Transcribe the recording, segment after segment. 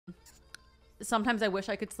sometimes I wish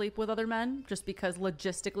I could sleep with other men just because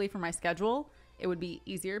logistically for my schedule, it would be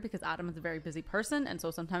easier because Adam is a very busy person. And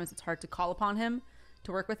so sometimes it's hard to call upon him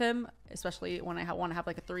to work with him, especially when I want to have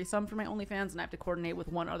like a threesome for my OnlyFans and I have to coordinate with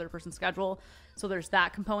one other person's schedule. So there's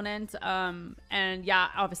that component. And yeah,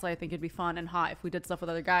 obviously I think it'd be fun and hot if we did stuff with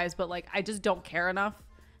other guys, but like I just don't care enough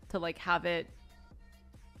to like have it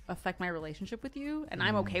affect my relationship with you. And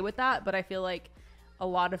I'm okay with that, but I feel like a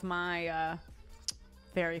lot of my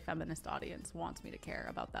very feminist audience wants me to care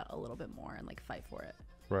about that a little bit more and like fight for it.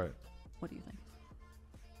 Right. What do you think?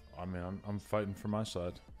 I mean, I'm fighting for my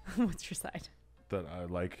side. What's your side? That I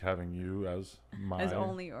like having you as my... As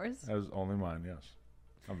only yours? As only mine, yes.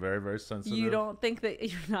 I'm very, very sensitive. You don't think that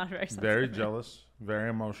you're not very sensitive? Very jealous. Very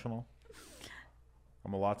emotional.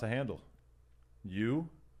 I'm a lot to handle. You,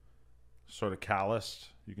 sort of calloused.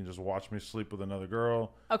 You can just watch me sleep with another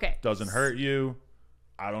girl. Okay. Doesn't hurt you.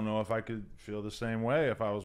 I don't know if I could feel the same way if I was